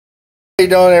How you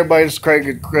doing, everybody? This is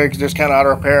Craig. Craig's just kind of out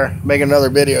of repair. Making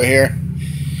another video here.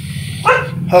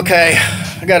 Okay,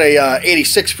 I got a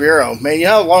 86 Fierio. Man, you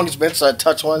know how long it's been since I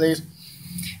touched one of these?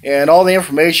 And all the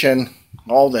information,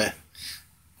 I'd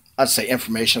say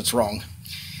information, it's wrong.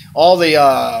 All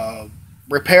the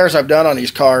repairs I've done on these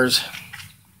cars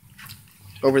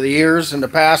over the years, in the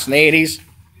past, in the 80s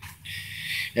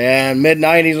and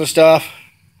mid-90s and stuff,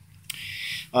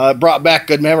 brought back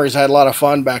good memories. I had a lot of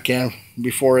fun back in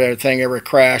before everything ever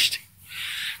crashed.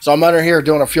 So I'm under here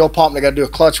doing a fuel pump, and I got to do a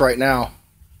clutch right now.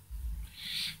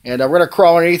 And we're going to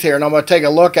crawl underneath here, and I'm going to take a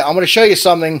look at, I'm going to show you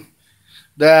something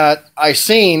that I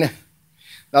seen.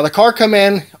 Now the car come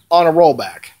in on a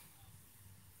rollback,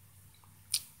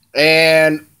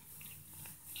 and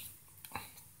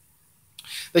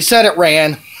they said it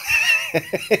ran.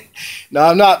 Now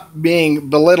I'm not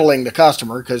belittling the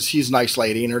customer, because she's a nice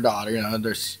lady and her daughter, you know.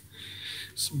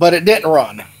 But it didn't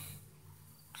run.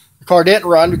 The car didn't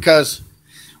run because,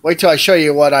 wait till I show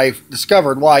you what I've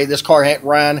discovered why this car hadn't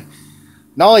run.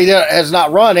 Not only that it has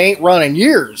not run, it ain't run in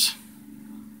years.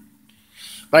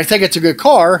 But I think it's a good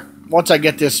car once I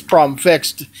get this problem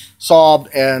fixed,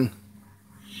 solved, and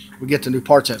we get the new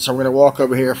parts in. So we're going to walk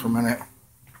over here for a minute.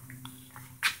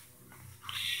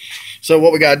 So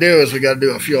what we got to do is we got to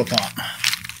do a fuel pump.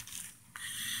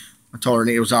 I told her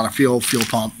it was on a fuel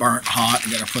pump, burnt hot.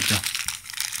 We got to put the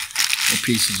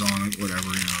pieces on it, whatever,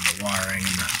 you know, the wiring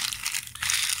and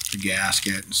the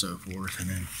gasket and so forth. And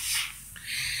then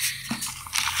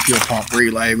fuel pump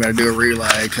relay. We got to do a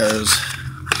relay, because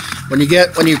when you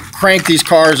crank these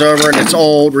cars over and it's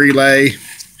old relay,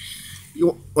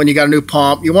 when you got a new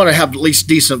pump, you want to have at least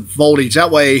decent voltage.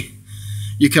 That way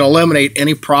you can eliminate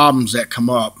any problems that come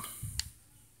up,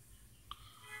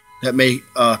 that may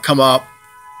come up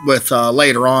with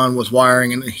later on with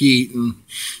wiring and heat, and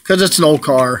because it's an old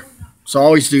car. So I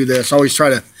always do this. I always try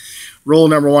to, rule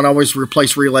number one, I always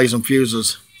replace relays and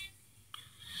fuses.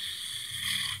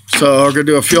 So we're going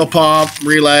to do a fuel pump,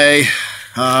 relay,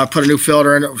 put a new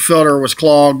filter in. The filter was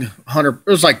clogged, it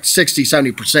was like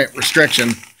 60-70%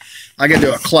 restriction. I got to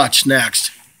do a clutch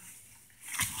next.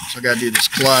 So I got to do this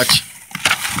clutch.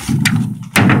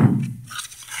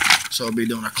 So I'll be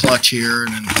doing a clutch here,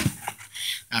 and then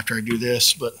after I do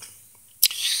this. But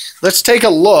let's take a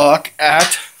look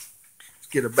at,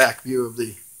 get a back view of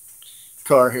the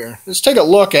car here. Let's take a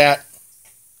look at,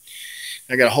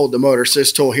 I got to hold the motor. So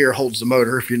this tool here holds the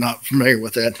motor, if you're not familiar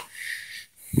with that.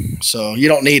 So you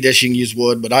don't need this, you can use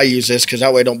wood, but I use this because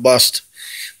that way I don't bust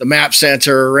the map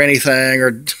sensor or anything,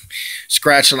 or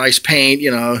scratch a nice paint,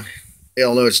 you know,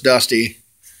 it'll know it's dusty.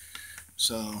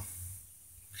 So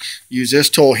use this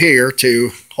tool here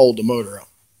to hold the motor up.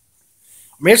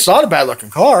 I mean, it's not a bad looking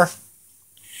car.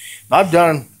 I've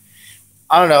done,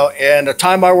 I don't know, in the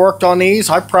time I worked on these,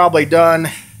 I've probably done,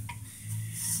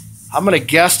 I'm going to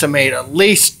guesstimate at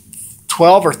least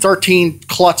 12 or 13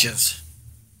 clutches.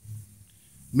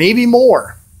 Maybe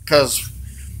more, because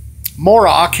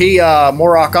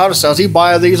Morok Auto Sales, he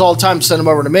buy these all the time, send them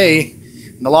over to me.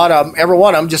 And a lot of them, every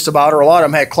one of them just about, or a lot of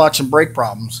them had clutch and brake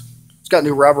problems. It's got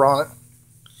new rubber on it.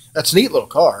 That's a neat little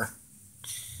car.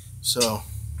 So,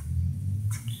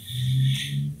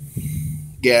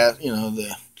 yeah, you know,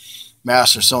 the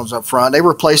master cylinders up front. They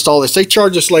replaced all this. They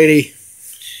charged this lady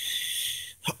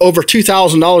over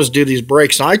 $2,000 to do these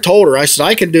brakes. And I told her, I said,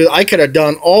 I could have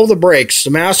done all the brakes. The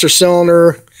master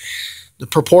cylinder, the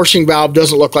proportioning valve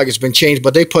doesn't look like it's been changed,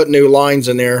 but they put new lines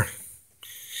in there.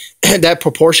 And that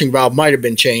proportioning valve might have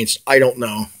been changed. I don't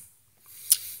know.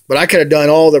 But I could have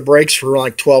done all the brakes for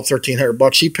like $1,200,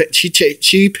 $1,300.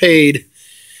 She paid,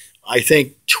 I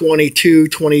think,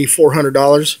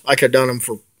 $2,400. I could have done them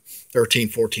for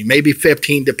 $13, $14, maybe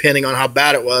 $15, depending on how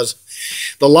bad it was.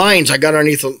 The lines, I got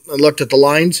underneath and looked at the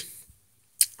lines.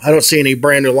 I don't see any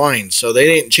brand new lines, so they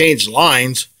didn't change the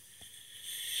lines.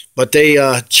 But they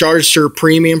charged her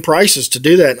premium prices to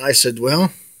do that. And I said,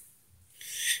 well,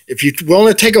 if you're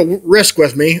willing to take a risk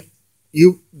with me,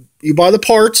 you buy the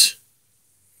parts,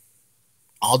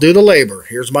 I'll do the labor.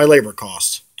 Here's my labor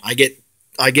cost. I get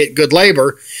good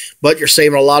labor, but you're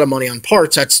saving a lot of money on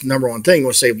parts. That's the number one thing.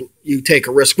 We'll say you take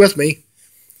a risk with me,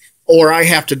 or I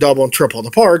have to double and triple the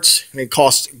parts, and it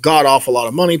costs god awful lot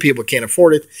of money. People can't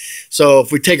afford it. So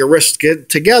if we take a risk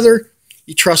together,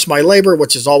 you trust my labor,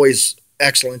 which is always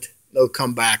excellent. No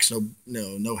comebacks,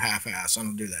 no half-ass. I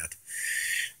don't do that.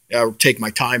 I'll take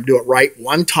my time, do it right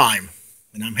one time,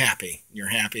 and I'm happy. You're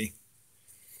happy.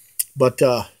 But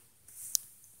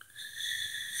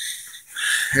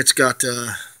it's got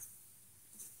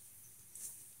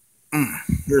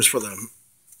here's for the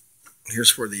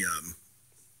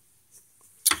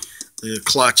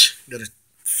clutch. Got to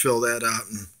fill that out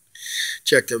and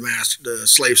check the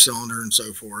slave cylinder and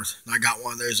so forth. And I got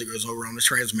one of those that goes over on the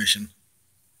transmission.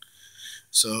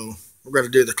 So we're going to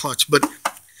do the clutch. But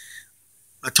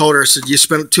I told her, I said, you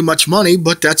spent too much money,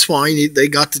 but that's fine. They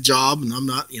got the job, and I'm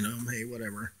not, you know, hey,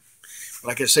 whatever.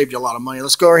 But I could have saved you a lot of money.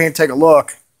 Let's go ahead and take a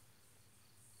look.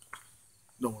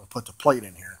 Don't want to put the plate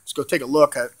in here. Let's go take a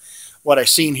look at what I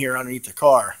seen here underneath the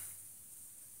car.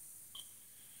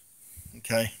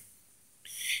 Okay.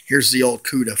 Here's the old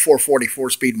CUDA 440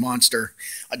 4-speed monster.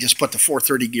 I just put the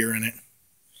 430 gear in it.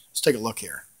 Let's take a look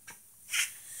here.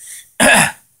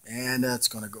 And that's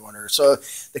going to go under. So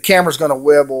the camera's going to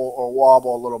wibble or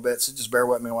wobble a little bit, so just bear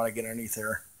with me when I get underneath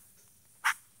there.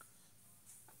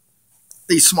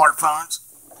 These smartphones.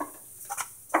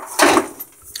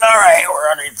 All right,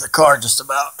 we're underneath the car just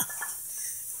about.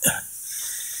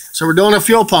 So we're doing a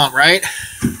fuel pump, right?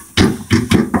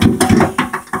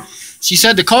 She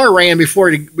said the car ran before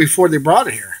they brought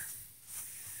it here.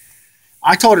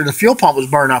 I told her the fuel pump was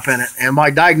burned up in it, and my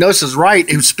diagnosis is right.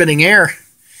 It was spitting air.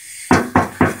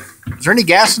 Is there any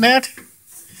gas in that?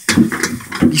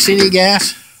 You see any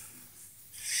gas?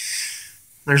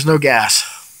 There's no gas.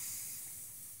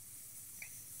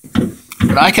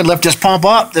 But I can lift this pump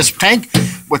up, this tank,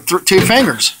 with 2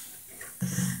 fingers.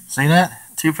 See that?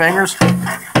 2 fingers?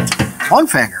 1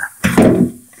 finger.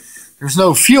 There's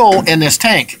no fuel in this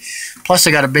tank. Plus,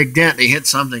 I got a big dent. They hit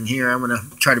something here. I'm going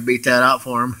to try to beat that out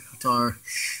for them.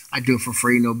 I do it for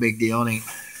free, no big deal.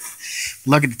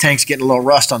 Look at the tank's getting a little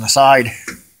rust on the side.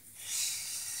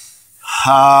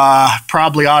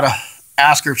 Probably ought to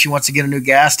ask her if she wants to get a new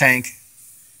gas tank.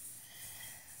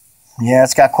 Yeah,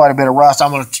 it's got quite a bit of rust.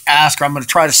 I'm going to ask her. I'm going to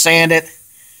try to sand it,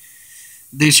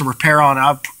 do some repair on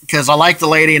it, because I like the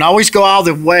lady and I always go out of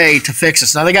the way to fix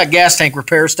this. Now, they got gas tank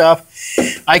repair stuff.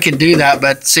 I can do that,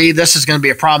 but see, this is going to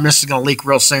be a problem. This is going to leak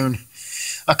real soon.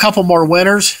 A couple more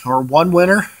winters, or 1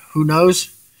 winter, who knows?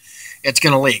 It's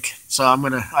going to leak. So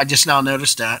I just now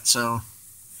noticed that. So,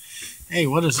 hey,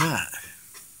 what is that?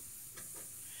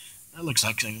 That looks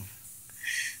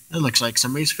like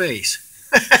somebody's face.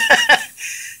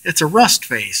 It's a rust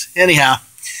face. Anyhow,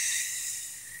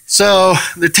 so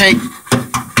the tank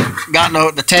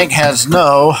has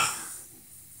no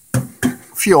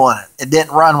fuel in it. It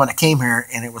didn't run when it came here,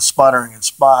 and it was sputtering and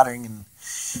spotting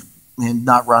and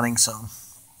not running. So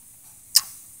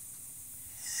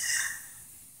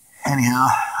anyhow,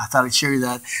 I thought I'd show you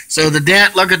that. So the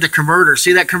dent, look at the converter.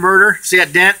 See that converter? See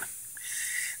that dent?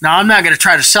 Now, I'm not going to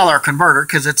try to sell our converter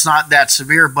because it's not that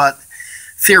severe, but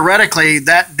theoretically,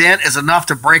 that dent is enough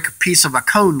to break a piece of a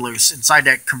cone loose inside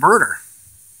that converter.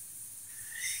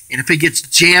 And if it gets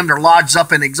jammed or lodged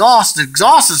up in the exhaust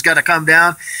has got to come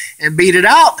down and beat it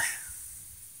out.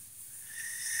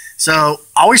 So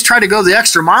I always try to go the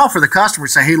extra mile for the customer.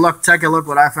 Say, hey, look, take a look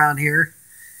what I found here.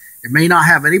 It may not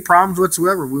have any problems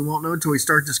whatsoever. We won't know until we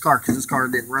start this car because this car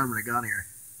didn't run when it got here.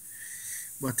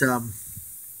 But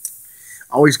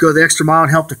always go the extra mile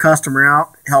and help the customer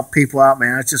out, help people out,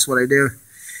 man. That's just what I do.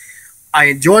 I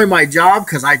enjoy my job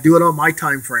because I do it on my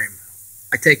time frame.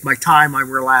 I take my time. I'm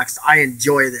relaxed. I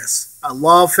enjoy this. I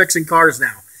love fixing cars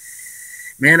now.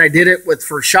 Man, I did it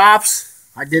for shops.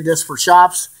 I did this for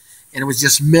shops, and it was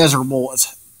just miserable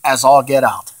as all get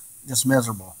out. Just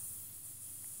miserable.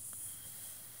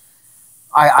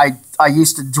 I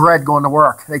used to dread going to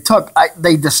work.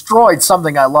 They destroyed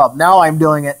something I love. Now I'm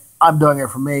doing it. I'm doing it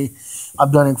for me.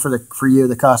 I'm doing it for you,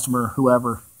 the customer,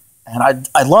 whoever. And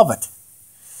I love it.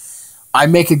 I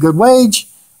make a good wage.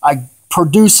 I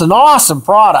produce an awesome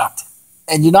product.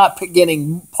 And you're not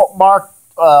getting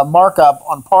markup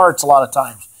on parts a lot of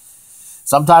times.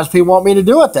 Sometimes people want me to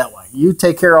do it that way. You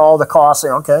take care of all the costs. Say,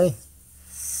 okay,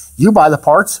 you buy the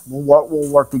parts.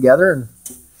 We'll work together.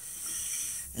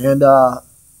 And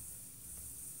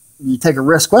you take a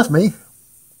risk with me.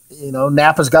 You know,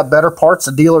 Napa's got better parts.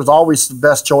 The dealer's always the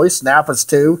best choice. Napa's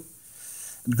 2.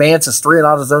 Advance is 3 and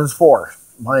AutoZone's 4,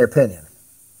 in my opinion.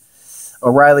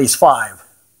 O'Reilly's 5.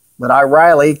 But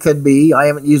O'Reilly could be. I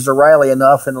haven't used O'Reilly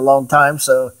enough in a long time,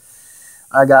 so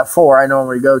I got 4 I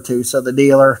normally go to. So the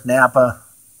dealer, Napa,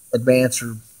 Advance,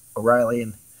 or O'Reilly.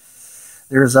 And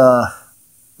there's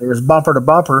bumper to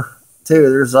bumper, too.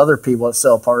 There's other people that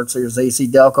sell parts. There's AC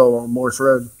Delco on Morse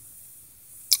Road,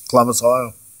 Columbus,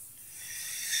 Ohio.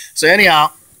 So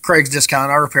anyhow, Craig's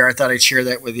Discount Auto Repair, I thought I'd share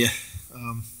that with you.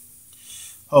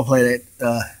 Hopefully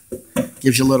that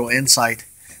gives you a little insight.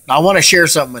 Now I want to share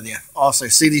something with you. Also,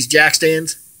 see these jack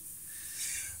stands?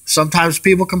 Sometimes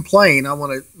people complain. I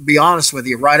want to be honest with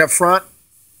you right up front.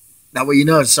 That way you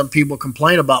know some people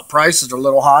complain about prices are a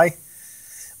little high.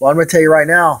 Well, I'm going to tell you right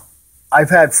now, I've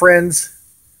had friends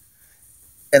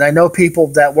And I know people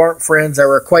that weren't friends, that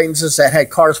were acquaintances that had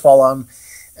cars fall on them.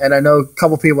 And I know a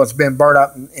couple people that's been burnt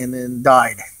up and then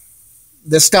died.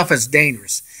 This stuff is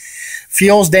dangerous.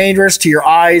 Fuel's dangerous to your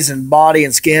eyes and body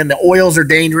and skin. The oils are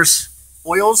dangerous.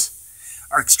 Oils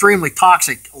are extremely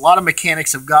toxic. A lot of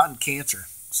mechanics have gotten cancer.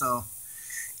 So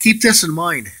keep this in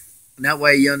mind. And that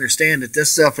way you understand that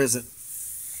this stuff isn't,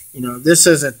 this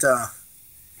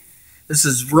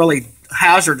is really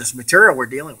hazardous material we're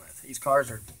dealing with. These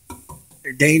cars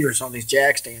they're dangerous on these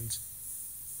jack stands.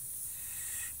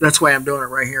 That's why I'm doing it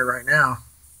right here, right now.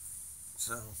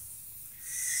 So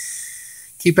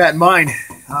keep that in mind.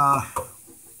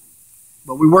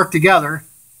 But we work together,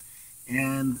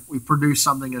 and we produce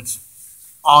something that's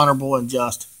honorable and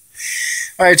just.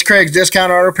 All right, it's Craig's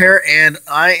Discount Auto Repair, and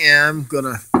I am going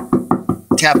to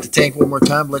tap the tank one more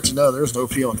time to let you know there's no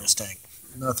fuel in this tank.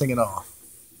 Nothing at all.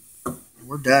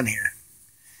 We're done here.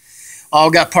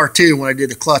 I've got part 2 when I do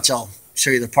the clutch. I'll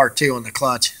show you the part 2 on the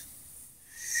clutch.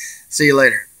 See you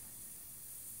later.